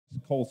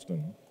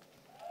Colston.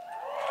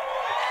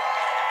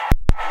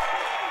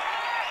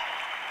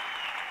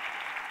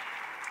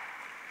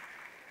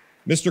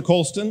 Mr.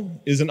 Colston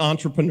is an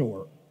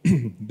entrepreneur,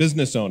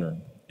 business owner,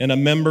 and a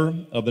member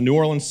of the New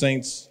Orleans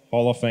Saints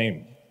Hall of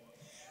Fame.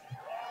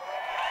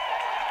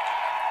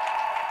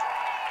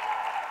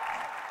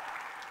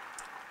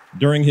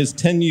 During his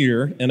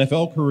 10-year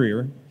NFL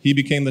career, he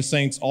became the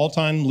Saints'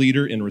 all-time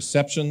leader in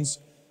receptions,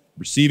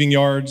 receiving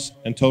yards,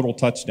 and total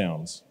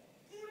touchdowns.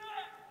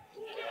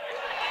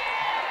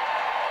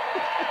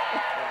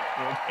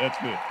 That's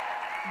good.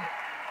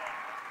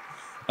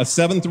 A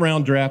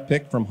seventh-round draft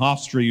pick from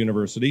Hofstra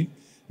University,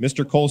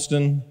 Mr.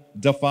 Colston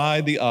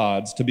defied the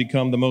odds to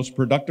become the most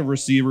productive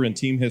receiver in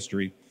team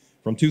history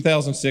from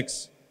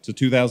 2006 to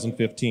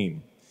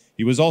 2015.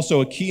 He was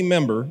also a key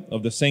member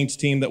of the Saints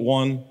team that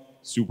won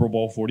Super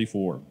Bowl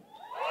 44.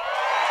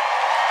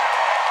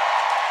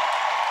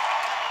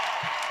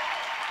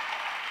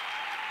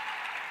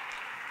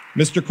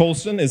 Mr.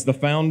 Colston is the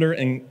founder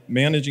and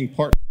managing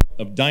partner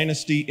of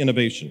Dynasty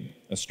Innovation,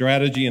 a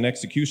strategy and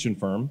execution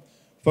firm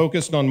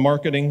focused on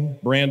marketing,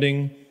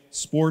 branding,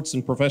 sports,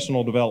 and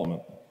professional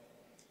development.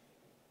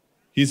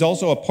 He's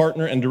also a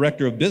partner and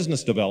director of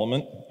business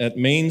development at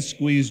Main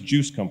Squeeze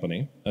Juice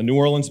Company, a New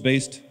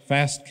Orleans-based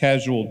fast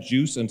casual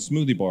juice and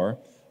smoothie bar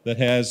that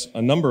has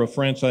a number of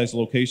franchise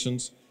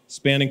locations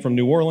spanning from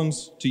New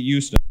Orleans to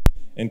Houston,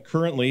 and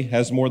currently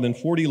has more than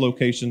 40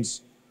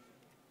 locations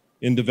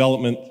in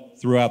development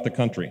throughout the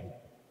country.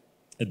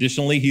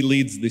 Additionally, he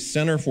leads the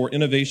Center for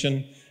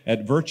Innovation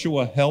at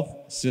Virtua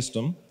Health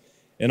System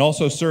and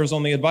also serves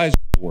on the advisory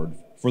board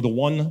for the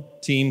One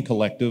Team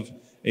Collective,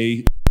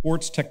 a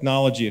sports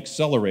technology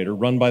accelerator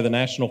run by the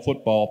National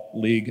Football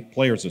League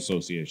Players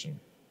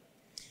Association.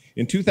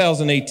 In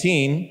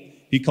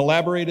 2018, he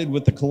collaborated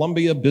with the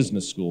Columbia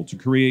Business School to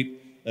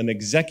create an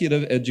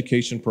executive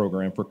education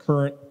program for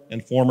current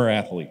and former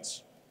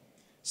athletes.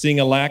 Seeing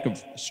a lack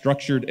of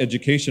structured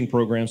education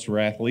programs for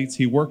athletes,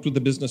 he worked with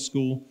the business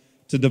school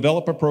to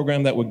develop a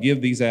program that would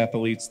give these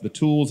athletes the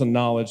tools and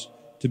knowledge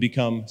to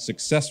become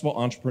successful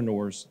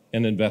entrepreneurs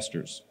and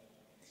investors.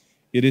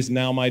 It is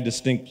now my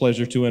distinct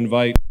pleasure to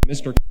invite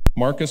Mr.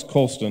 Marques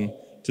Colston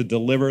to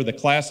deliver the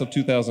Class of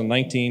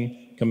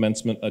 2019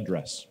 Commencement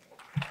Address.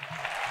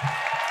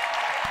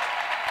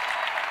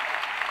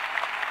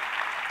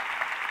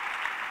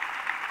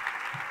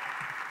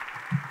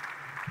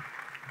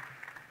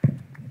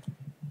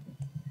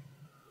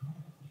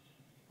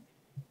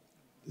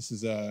 This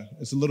is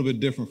it's a little bit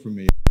different for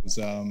me. I was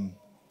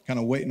kind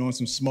of waiting on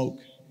some smoke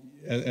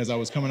as I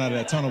was coming out of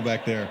that tunnel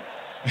back there.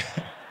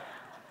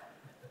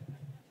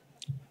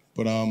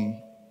 But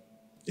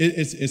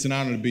it's an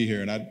honor to be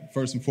here. And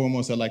first and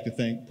foremost, I'd like to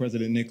thank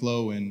President Nick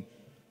Lowe and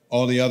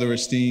all the other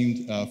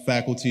esteemed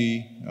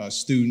faculty,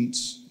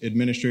 students,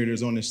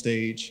 administrators on this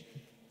stage.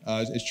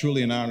 It's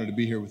truly an honor to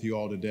be here with you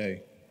all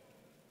today.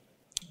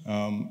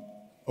 I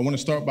want to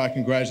start by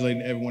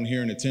congratulating everyone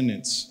here in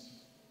attendance.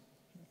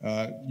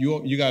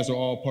 You guys are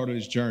all part of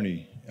this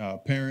journey.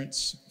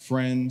 Parents,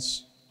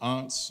 friends,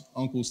 aunts,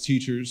 uncles,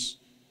 teachers.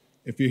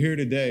 If you're here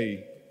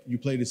today, you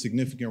played a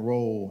significant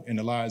role in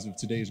the lives of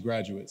today's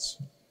graduates.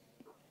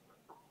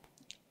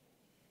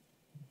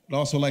 I'd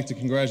also like to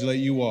congratulate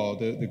you all,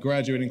 the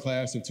graduating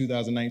class of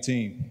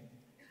 2019.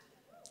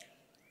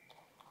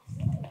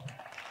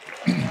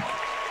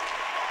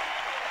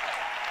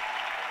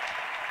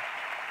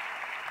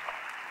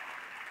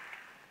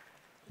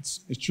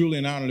 It's truly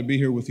an honor to be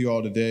here with you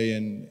all today,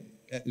 and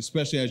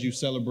especially as you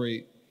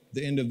celebrate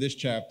the end of this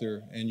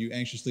chapter and you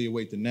anxiously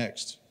await the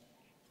next.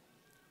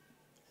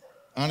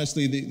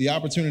 Honestly, the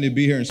opportunity to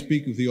be here and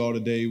speak with you all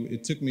today,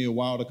 it took me a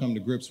while to come to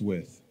grips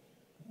with.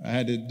 I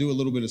had to do a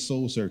little bit of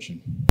soul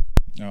searching.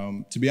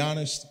 To be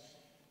honest,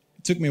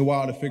 it took me a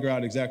while to figure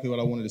out exactly what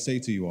I wanted to say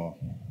to you all.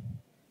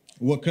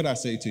 What could I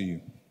say to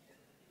you?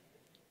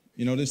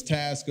 You know, this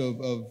task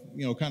of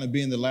kind of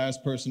being the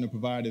last person to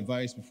provide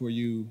advice before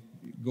you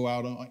go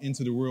out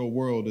into the real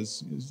world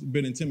is a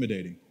bit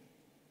intimidating.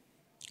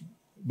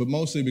 But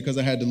mostly because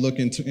I had to look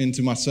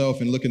into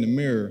myself and look in the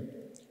mirror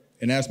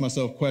and ask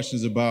myself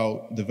questions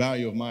about the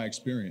value of my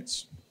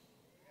experience.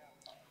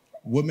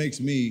 What makes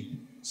me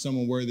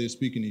someone worthy of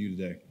speaking to you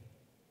today?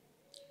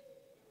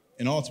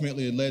 And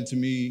ultimately, it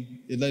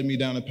led me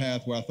down a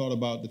path where I thought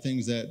about the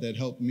things that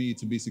helped me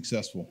to be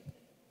successful.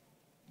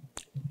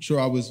 Sure,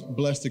 I was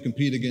blessed to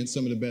compete against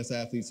some of the best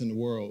athletes in the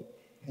world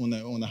on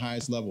the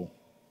highest level.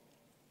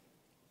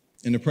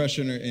 And the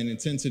pressure and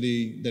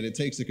intensity that it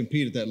takes to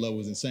compete at that level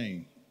is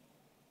insane.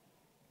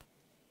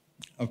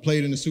 I've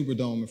played in the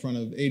Superdome in front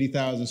of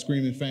 80,000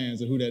 screaming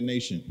fans of Who Dat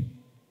Nation.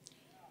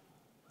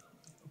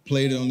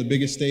 Played on the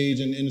biggest stage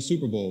in the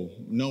Super Bowl,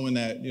 knowing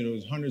that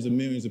there's hundreds of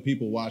millions of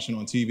people watching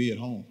on TV at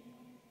home.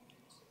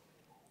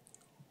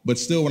 But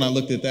still, when I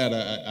looked at that,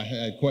 I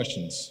had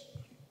questions.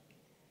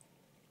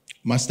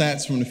 My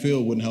stats from the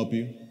field wouldn't help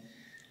you.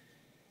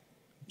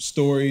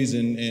 Stories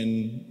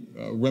and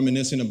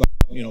reminiscing about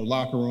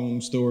locker room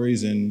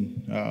stories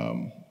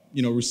and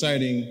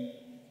reciting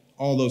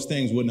all those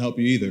things wouldn't help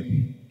you either.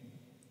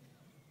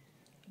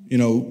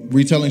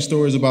 Retelling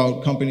stories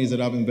about companies that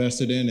I've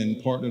invested in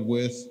and partnered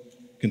with,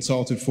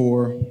 consulted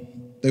for,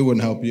 they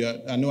wouldn't help you.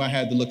 I knew I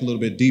had to look a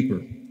little bit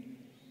deeper.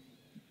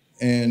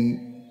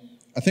 And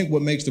I think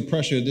what makes the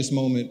pressure at this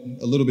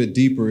moment a little bit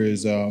deeper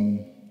is,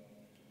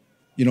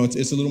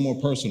 it's a little more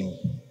personal.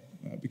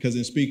 Because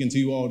in speaking to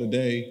you all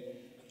today,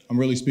 I'm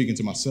really speaking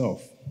to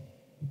myself.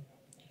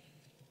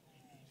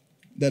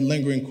 That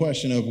lingering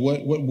question of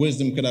what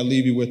wisdom could I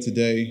leave you with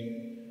today?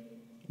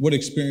 What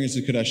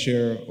experiences could I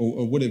share,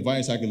 or what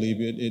advice I could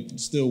leave you? It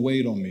still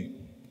weighed on me.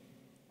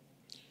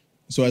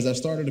 So as I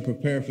started to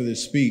prepare for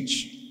this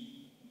speech,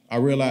 I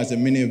realized that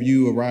many of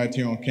you arrived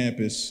here on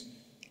campus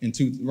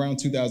around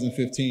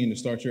 2015 to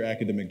start your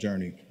academic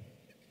journey.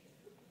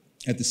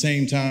 At the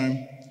same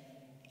time,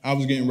 I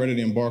was getting ready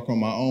to embark on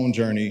my own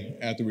journey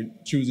after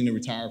choosing to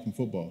retire from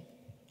football.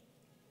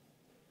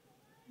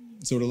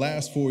 So the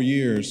last 4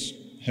 years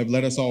have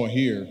led us all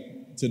here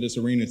to this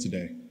arena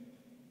today.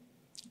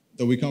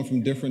 Though we come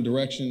from different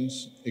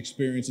directions,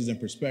 experiences, and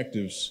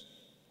perspectives,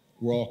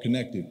 we're all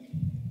connected.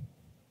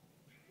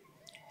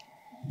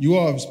 You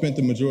all have spent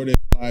the majority of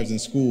your lives in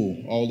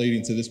school, all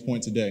leading to this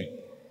point today.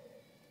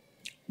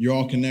 You're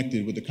all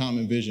connected with the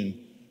common vision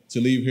to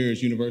leave here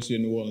as University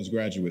of New Orleans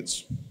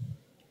graduates.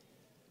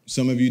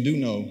 Some of you do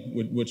know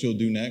what you'll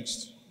do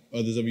next,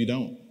 others of you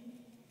don't,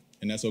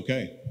 and that's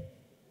okay.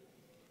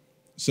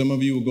 Some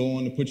of you will go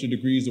on to put your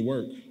degrees to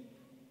work.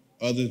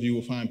 Others of you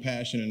will find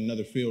passion in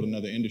another field,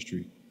 another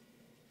industry,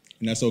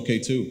 and that's okay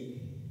too.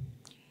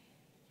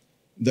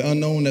 The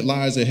unknown that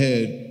lies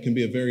ahead can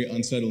be a very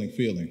unsettling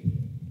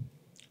feeling.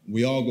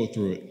 We all go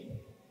through it.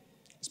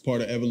 It's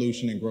part of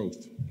evolution and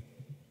growth.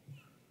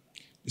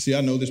 You see,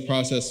 I know this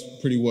process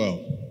pretty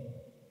well.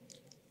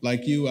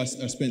 Like you, I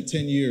spent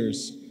 10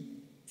 years,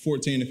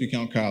 14 if you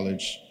count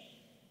college,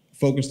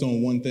 focused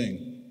on one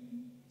thing,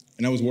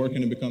 and I was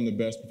working to become the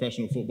best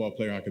professional football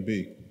player I could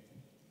be.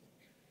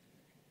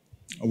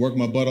 I worked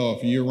my butt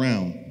off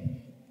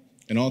year-round,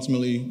 and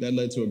ultimately that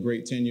led to a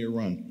great 10-year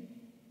run.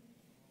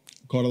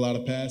 Caught a lot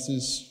of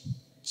passes,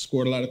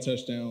 scored a lot of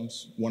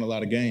touchdowns, won a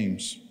lot of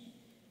games.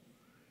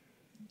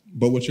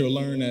 But what you'll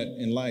learn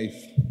in life,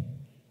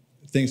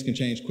 things can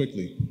change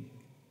quickly.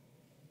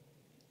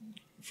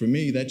 For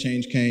me, that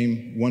change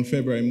came one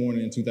February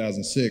morning in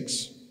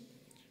 2006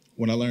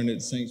 when I learned that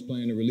the Saints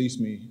planned to release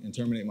me and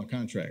terminate my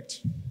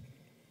contract.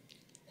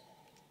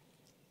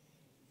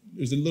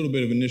 There's a little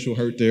bit of initial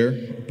hurt there,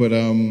 but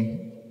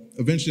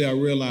eventually I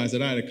realized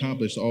that I had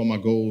accomplished all my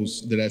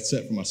goals that I'd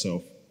set for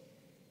myself.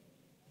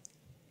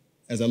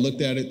 As I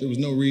looked at it, there was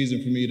no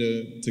reason for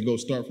me to go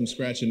start from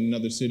scratch in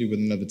another city with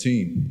another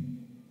team.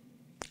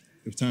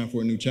 It was time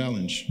for a new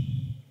challenge,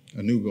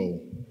 a new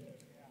goal.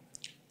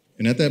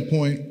 And at that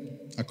point,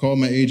 I called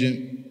my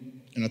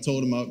agent and I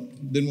told him I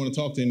didn't want to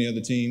talk to any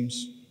other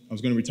teams. I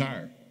was going to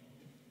retire.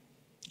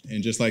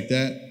 And just like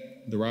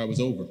that, the ride was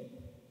over.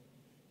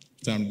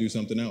 Time to do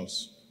something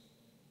else.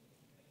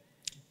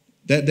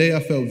 That day,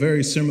 I felt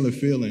very similar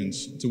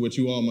feelings to what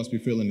you all must be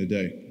feeling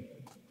today.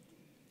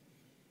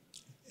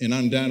 And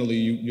undoubtedly,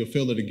 you'll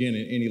feel it again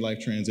in any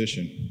life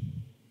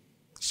transition.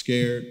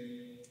 Scared,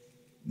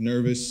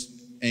 nervous,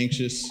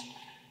 anxious,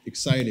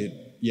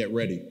 excited, yet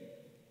ready.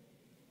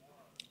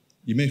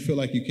 You may feel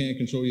like you can't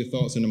control your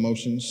thoughts and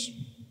emotions.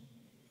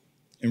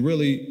 And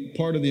really,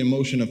 part of the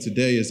emotion of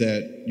today is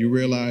that you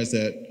realize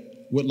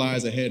that what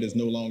lies ahead is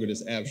no longer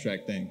this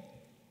abstract thing.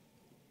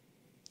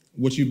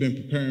 What you've been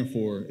preparing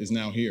for is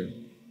now here.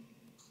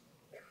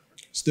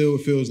 Still,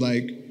 it feels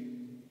like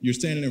you're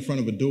standing in front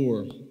of a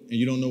door and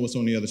you don't know what's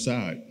on the other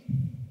side.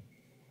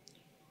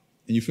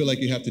 And you feel like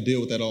you have to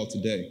deal with that all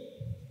today.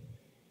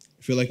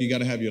 You feel like you got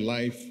to have your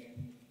life,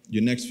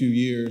 your next few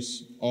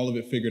years, all of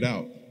it figured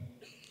out.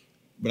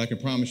 But I can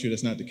promise you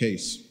that's not the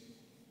case.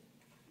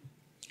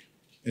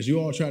 As you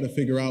all try to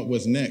figure out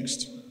what's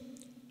next,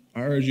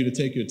 I urge you to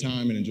take your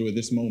time and enjoy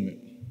this moment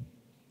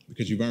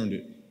because you've earned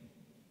it.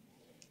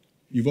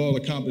 You've all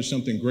accomplished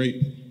something great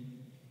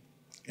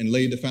and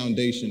laid the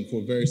foundation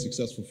for a very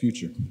successful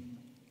future.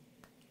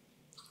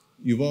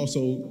 You've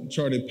also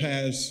charted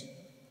paths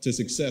to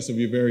success of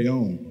your very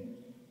own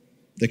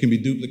that can be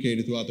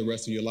duplicated throughout the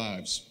rest of your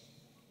lives.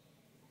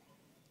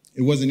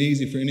 It wasn't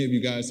easy for any of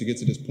you guys to get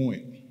to this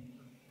point.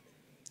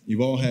 You've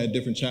all had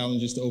different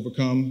challenges to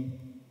overcome.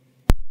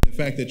 The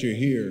fact that you're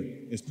here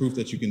is proof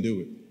that you can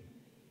do it.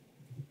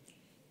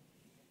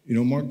 You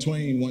know, Mark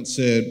Twain once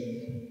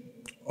said,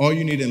 all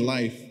you need in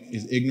life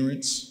is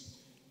ignorance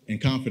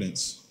and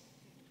confidence,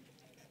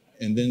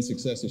 and then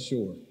success is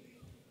sure.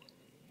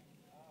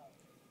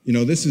 You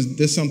know, this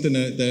is something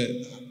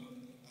that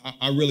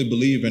I really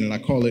believe in, and I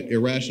call it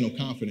irrational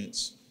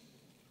confidence.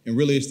 And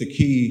really it's the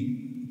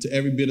key to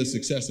every bit of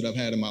success that I've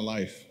had in my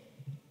life.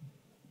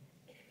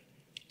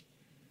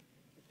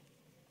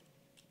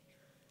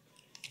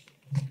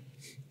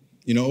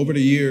 You know, over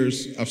the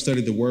years, I've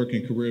studied the work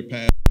and career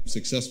paths of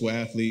successful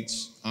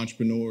athletes,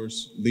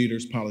 entrepreneurs,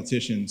 leaders,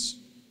 politicians,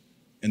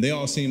 and they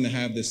all seem to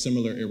have this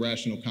similar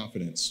irrational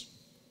confidence.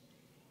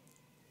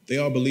 They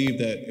all believe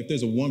that if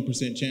there's a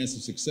 1% chance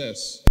of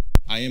success,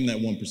 I am that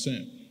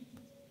 1%.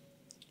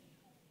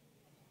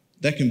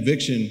 That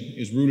conviction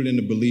is rooted in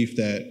the belief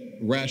that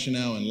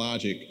rationale and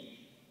logic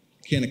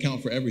can't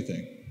account for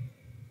everything.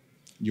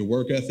 Your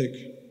work ethic,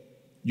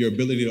 your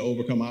ability to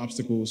overcome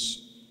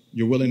obstacles,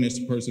 your willingness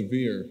to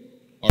persevere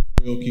are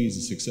real keys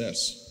to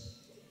success.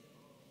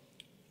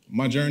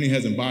 My journey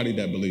has embodied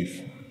that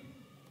belief.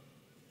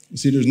 You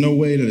see, there's no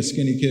way that a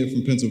skinny kid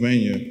from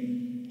Pennsylvania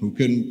who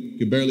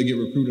could barely get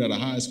recruited out of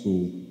high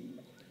school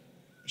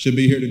should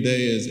be here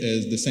today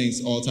as the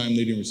Saints' all-time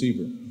leading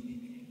receiver.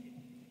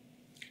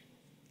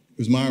 It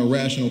was my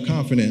irrational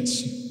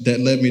confidence that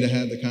led me to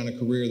have the kind of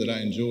career that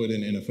I enjoyed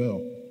in the NFL.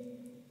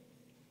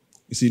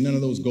 You see, none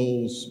of those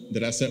goals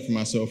that I set for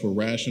myself were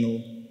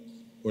rational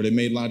or they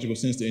made logical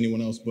sense to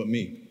anyone else but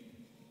me.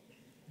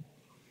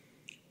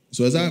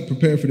 So as I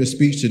prepare for this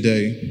speech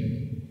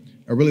today,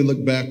 I really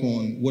look back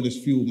on what has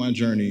fueled my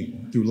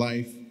journey through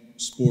life,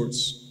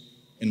 sports,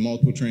 and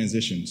multiple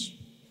transitions.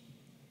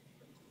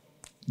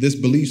 This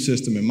belief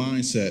system and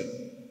mindset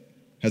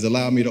has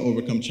allowed me to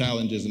overcome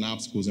challenges and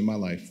obstacles in my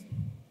life.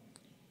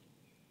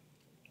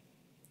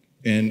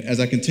 And as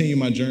I continue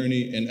my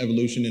journey and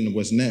evolution into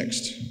what's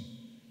next,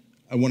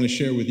 I want to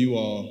share with you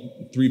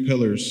all 3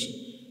 pillars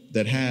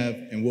that have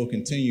and will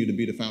continue to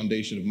be the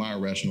foundation of my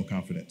irrational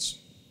confidence.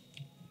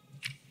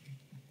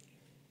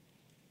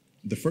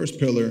 The first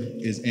pillar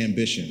is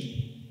ambition.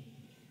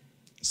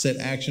 Set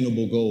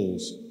actionable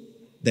goals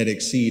that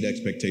exceed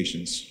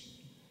expectations.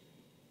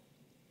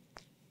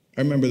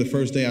 I remember the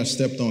first day I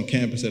stepped on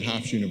campus at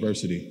Hofstra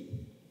University.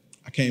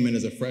 I came in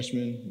as a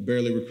freshman,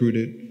 barely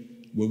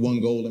recruited, with one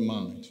goal in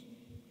mind.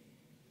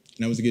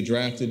 And that was to get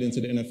drafted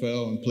into the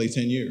NFL and play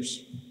 10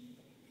 years.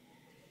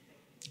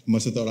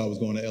 Must have thought I was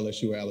going to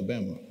LSU or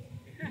Alabama.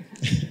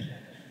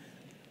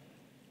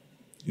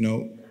 You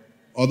know,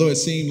 although it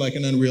seemed like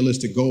an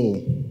unrealistic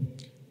goal,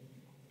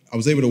 I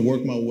was able to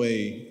work my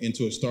way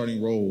into a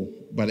starting role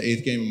by the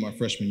 8th game of my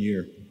freshman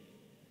year.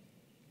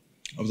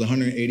 I was a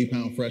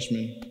 180-pound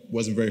freshman,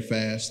 wasn't very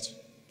fast,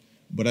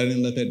 but I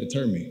didn't let that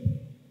deter me.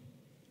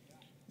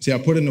 See, I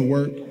put in the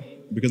work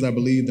because I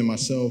believed in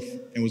myself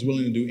and was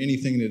willing to do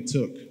anything that it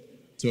took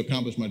to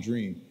accomplish my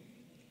dream.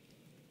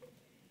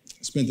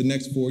 I spent the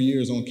next 4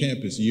 years on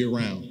campus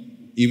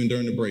year-round, even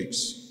during the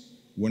breaks,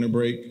 winter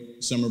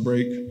break, summer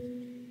break.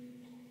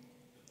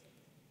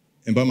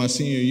 And by my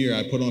senior year,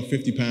 I put on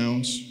 50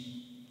 pounds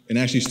and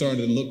actually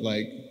started to look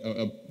like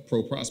a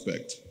pro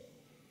prospect.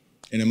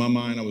 And in my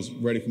mind, I was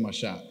ready for my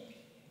shot.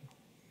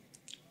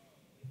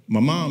 My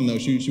mom, though,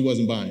 she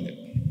wasn't buying it.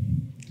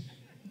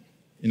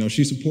 You know,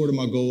 she supported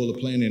my goal of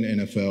playing in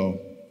the NFL,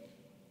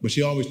 but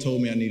she always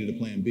told me I needed a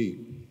plan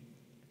B.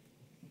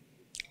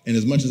 And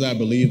as much as I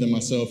believed in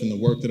myself and the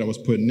work that I was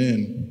putting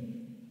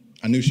in,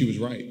 I knew she was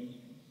right.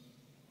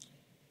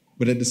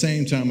 But at the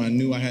same time, I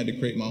knew I had to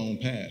create my own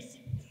path.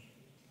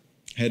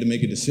 I had to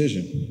make a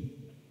decision.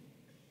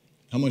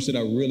 How much did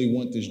I really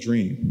want this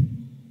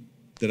dream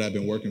that I've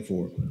been working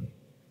for?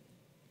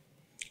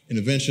 And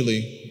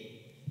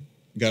eventually,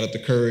 got up the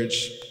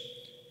courage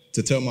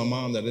to tell my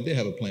mom that I did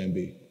have a plan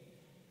B.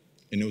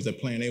 And it was that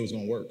plan A was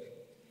gonna work.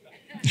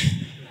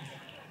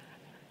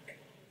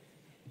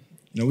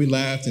 You know, we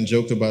laughed and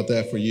joked about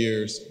that for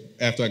years,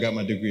 after I got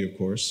my degree, of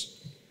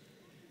course.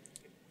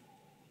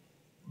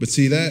 But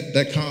see,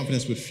 that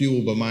confidence was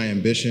fueled by my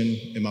ambition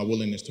and my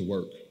willingness to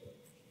work.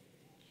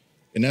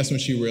 And that's when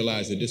she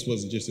realized that this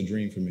wasn't just a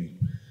dream for me.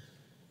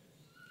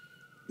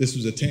 This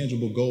was a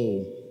tangible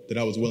goal that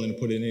I was willing to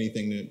put in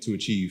anything to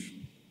achieve.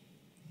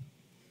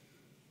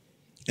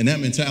 And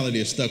that mentality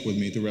has stuck with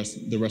me the rest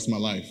of my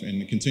life and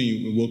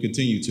will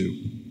continue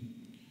to.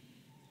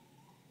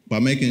 By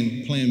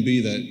making plan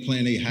B that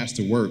plan A has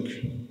to work,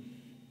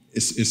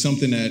 it's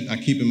something that I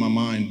keep in my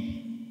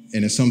mind,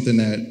 and it's something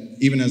that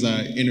even as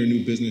I enter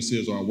new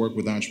businesses or I work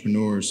with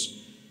entrepreneurs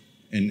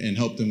and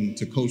help them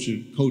to coach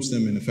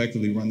them and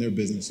effectively run their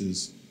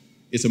businesses,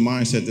 it's a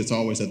mindset that's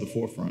always at the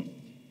forefront.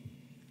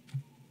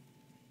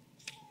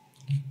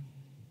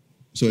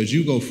 So as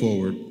you go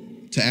forward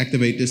to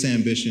activate this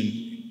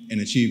ambition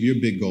and achieve your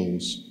big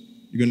goals,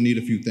 you're gonna need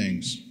a few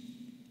things.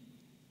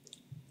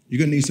 You're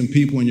gonna need some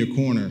people in your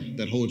corner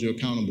that hold you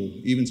accountable,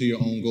 even to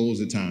your own goals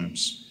at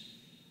times,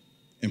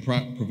 and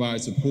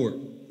provide support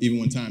even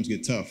when times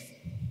get tough.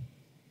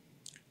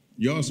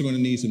 You're also gonna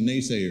need some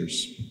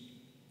naysayers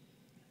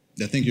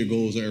that think your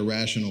goals are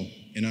irrational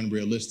and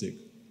unrealistic,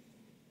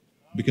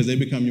 because they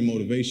become your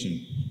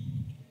motivation,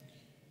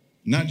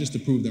 not just to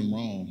prove them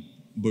wrong,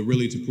 but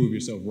really to prove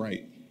yourself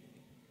right.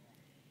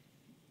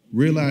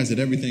 Realize that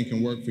everything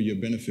can work for your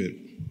benefit.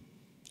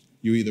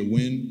 You either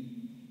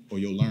win or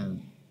you'll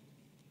learn.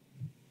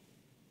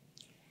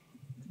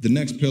 The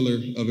next pillar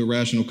of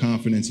irrational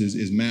confidence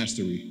is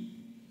mastery.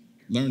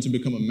 Learn to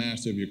become a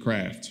master of your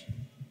craft.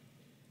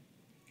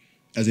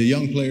 As a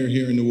young player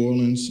here in New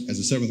Orleans, as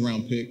a 7th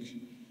round pick,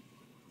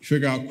 you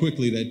figure out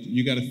quickly that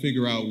you got to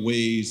figure out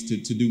ways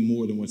to do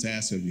more than what's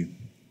asked of you,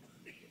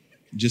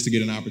 just to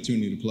get an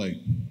opportunity to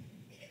play.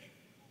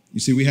 You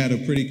see, we had a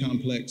pretty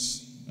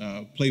complex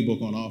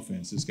playbook on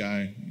offense. This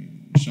guy,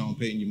 Sean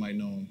Payton, you might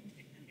know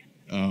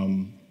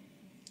him.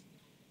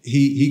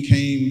 He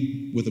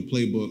came with a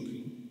playbook,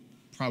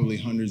 probably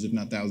hundreds, if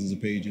not thousands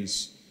of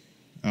pages.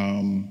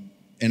 And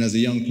as a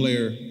young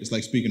player, it's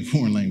like speaking a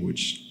foreign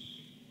language.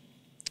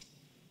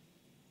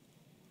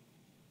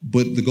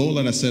 But the goal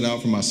that I set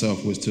out for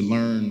myself was to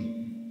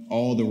learn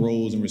all the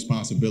roles and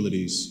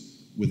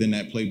responsibilities within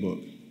that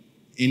playbook.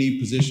 Any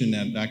position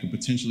that I could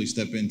potentially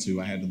step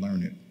into, I had to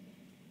learn it.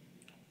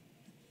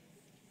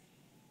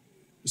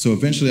 So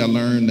eventually I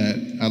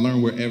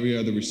learned where every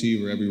other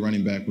receiver, every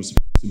running back was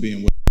supposed to be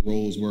and what the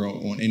roles were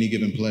on any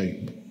given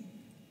play.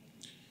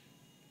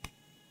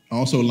 I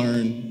also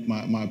learned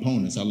my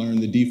opponents. I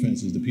learned the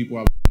defenses, the people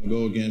I was going to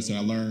go against, and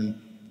I learned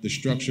the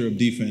structure of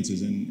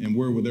defenses and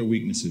where were their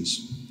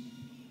weaknesses.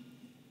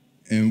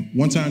 And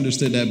once I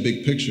understood that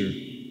big picture,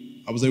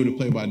 I was able to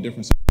play by a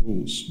different set of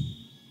rules.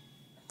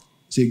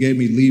 See, it gave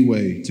me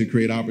leeway to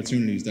create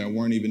opportunities that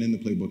weren't even in the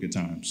playbook at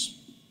times,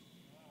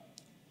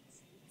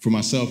 for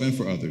myself and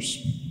for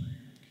others.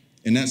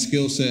 And that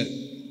skill set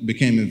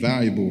became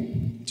invaluable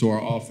to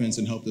our offense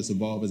and helped us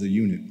evolve as a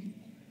unit.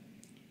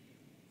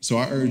 So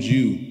I urge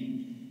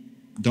you,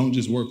 don't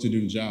just work to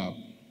do the job.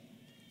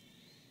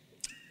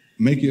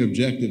 Make your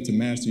objective to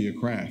master your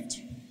craft.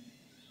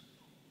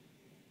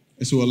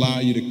 This will allow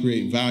you to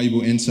create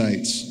valuable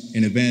insights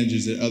and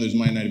advantages that others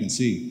might not even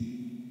see.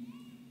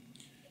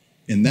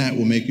 And that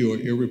will make you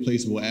an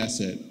irreplaceable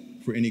asset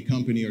for any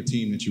company or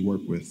team that you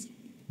work with.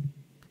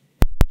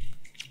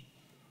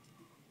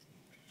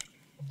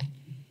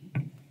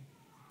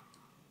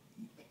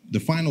 The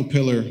final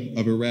pillar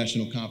of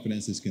irrational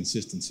confidence is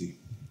consistency.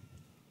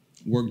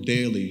 Work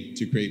daily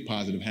to create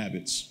positive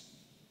habits.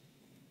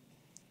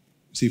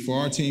 See, for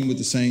our team with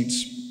the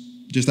Saints,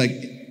 just like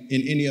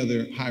in any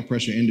other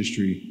high-pressure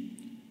industry,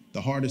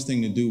 the hardest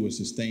thing to do was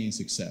sustain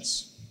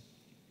success.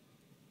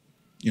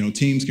 You know,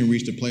 teams can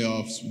reach the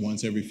playoffs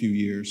once every few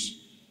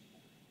years,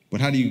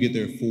 but how do you get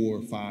there 4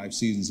 or 5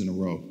 seasons in a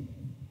row?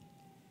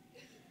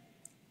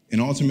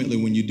 And ultimately,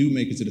 when you do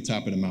make it to the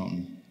top of the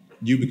mountain,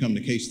 you become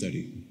the case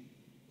study.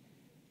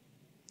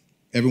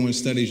 Everyone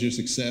studies your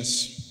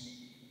success,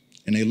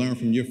 and they learn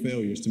from your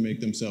failures to make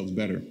themselves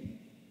better.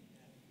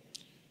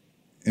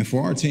 And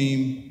for our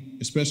team,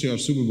 especially our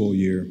Super Bowl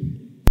year,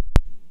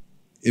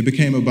 it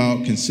became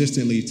about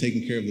consistently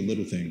taking care of the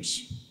little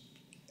things: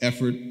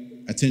 effort,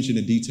 attention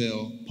to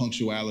detail,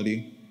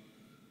 punctuality.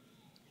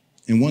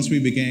 And once we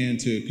began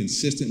to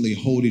consistently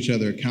hold each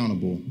other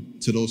accountable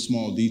to those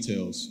small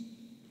details,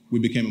 we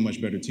became a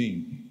much better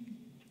team.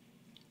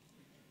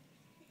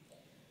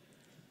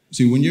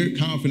 See, when your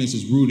confidence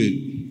is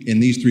rooted in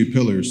these 3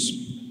 pillars,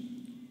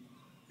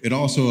 it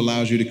also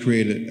allows you to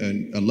create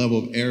a level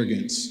of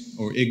arrogance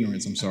or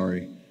ignorance,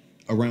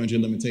 around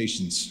your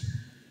limitations.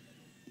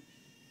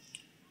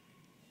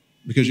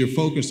 Because you're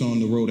focused on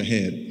the road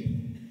ahead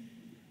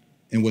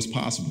and what's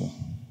possible,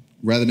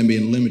 rather than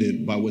being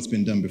limited by what's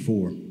been done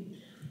before.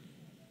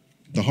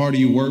 The harder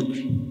you work,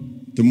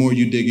 the more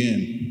you dig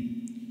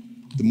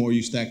in, the more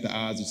you stack the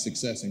odds of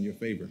success in your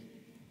favor.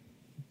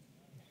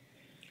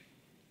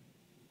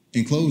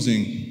 In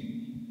closing,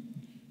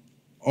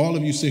 all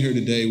of you sit here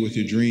today with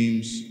your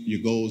dreams, your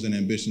goals, and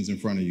ambitions in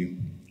front of you.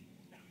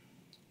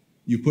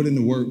 You put in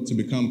the work to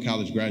become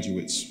college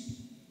graduates.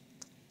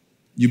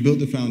 You built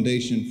the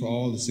foundation for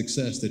all the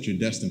success that you're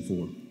destined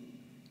for.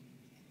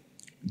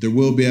 There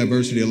will be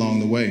adversity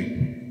along the way.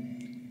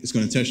 It's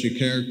going to test your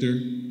character.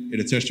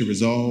 It'll test your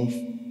resolve.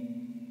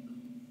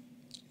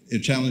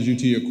 It'll challenge you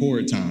to your core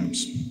at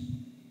times.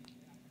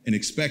 And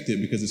expect it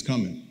because it's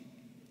coming.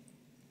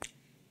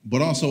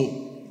 But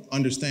also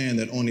understand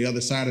that on the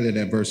other side of that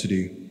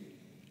adversity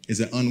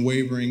is an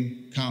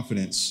unwavering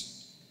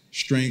confidence,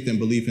 strength, and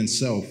belief in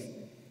self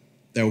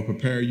that will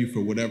prepare you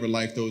for whatever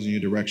life throws in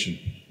your direction.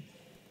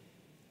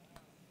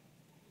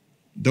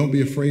 Don't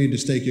be afraid to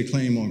stake your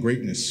claim on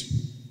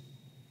greatness.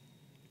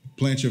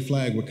 Plant your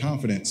flag with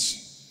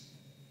confidence,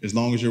 as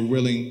long as you're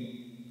willing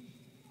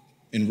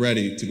and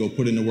ready to go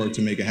put in the work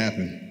to make it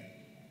happen.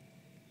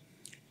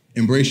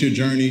 Embrace your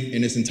journey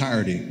in its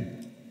entirety.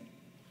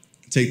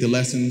 Take the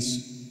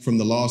lessons from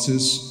the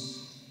losses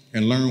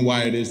and learn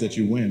why it is that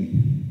you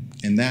win.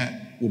 And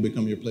that will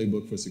become your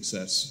playbook for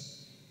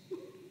success.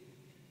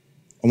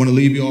 I want to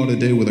leave you all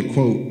today with a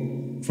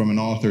quote from an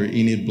author,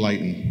 Enid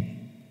Blyton.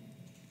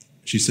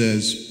 She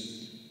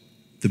says,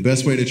 "The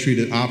best way to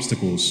treat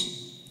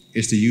obstacles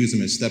is to use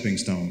them as stepping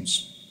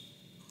stones.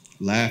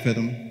 Laugh at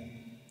them,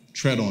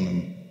 tread on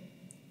them,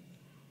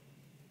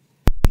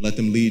 and let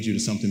them lead you to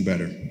something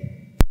better."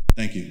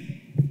 Thank you.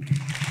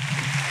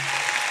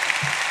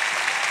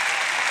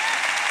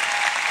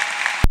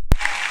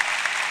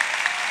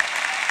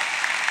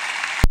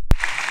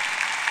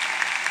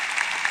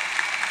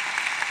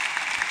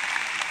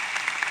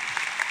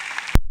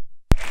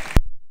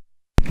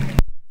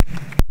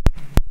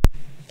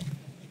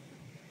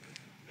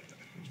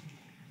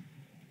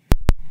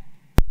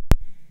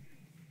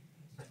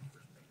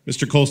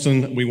 Mr.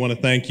 Colston, we want to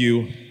thank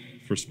you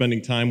for spending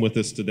time with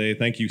us today.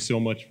 Thank you so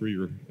much for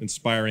your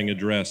inspiring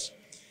address.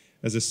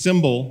 As a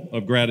symbol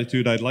of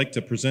gratitude, I'd like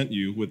to present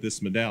you with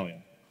this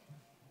medallion.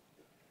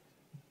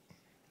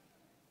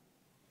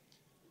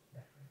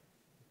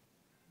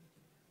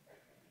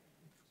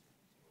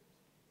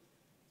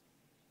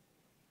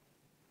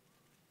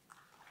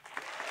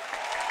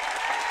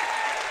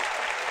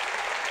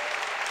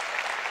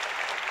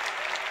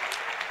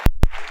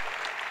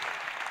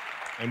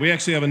 And we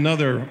actually have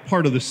another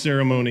part of the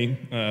ceremony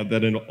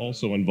that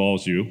also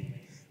involves you,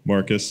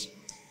 Marques.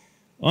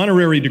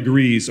 Honorary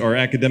degrees are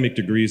academic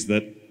degrees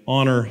that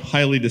honor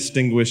highly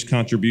distinguished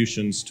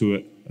contributions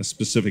to a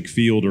specific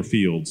field or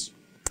fields.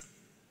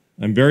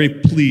 I'm very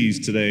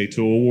pleased today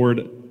to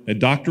award a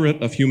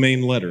Doctorate of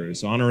Humane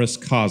Letters, honoris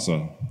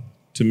causa,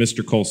 to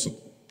Mr.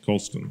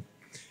 Colston.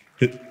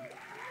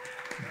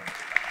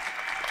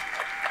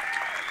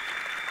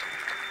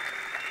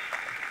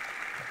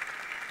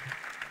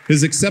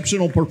 His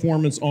exceptional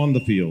performance on the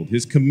field,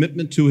 his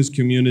commitment to his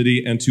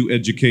community and to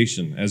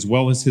education, as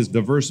well as his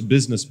diverse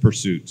business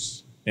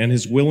pursuits, and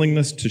his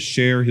willingness to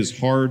share his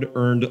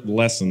hard-earned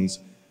lessons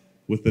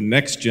with the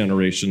next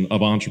generation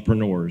of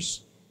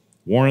entrepreneurs,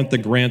 warrant the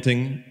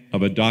granting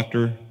of a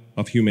Doctor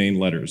of Humane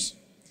Letters.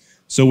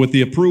 So with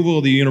the approval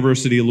of the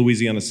University of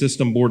Louisiana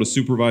System Board of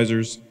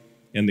Supervisors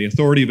and the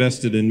authority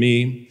vested in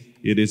me,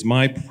 it is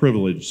my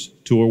privilege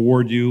to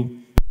award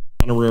you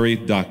an honorary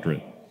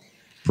doctorate.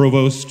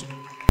 Provost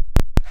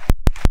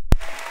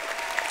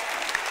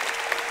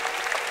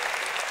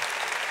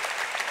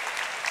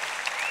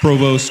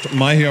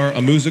Mahir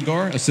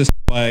Amuzagar, assisted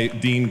by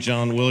Dean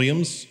John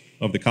Williams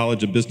of the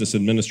College of Business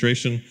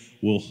Administration,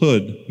 will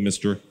hood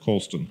Mr.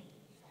 Colston.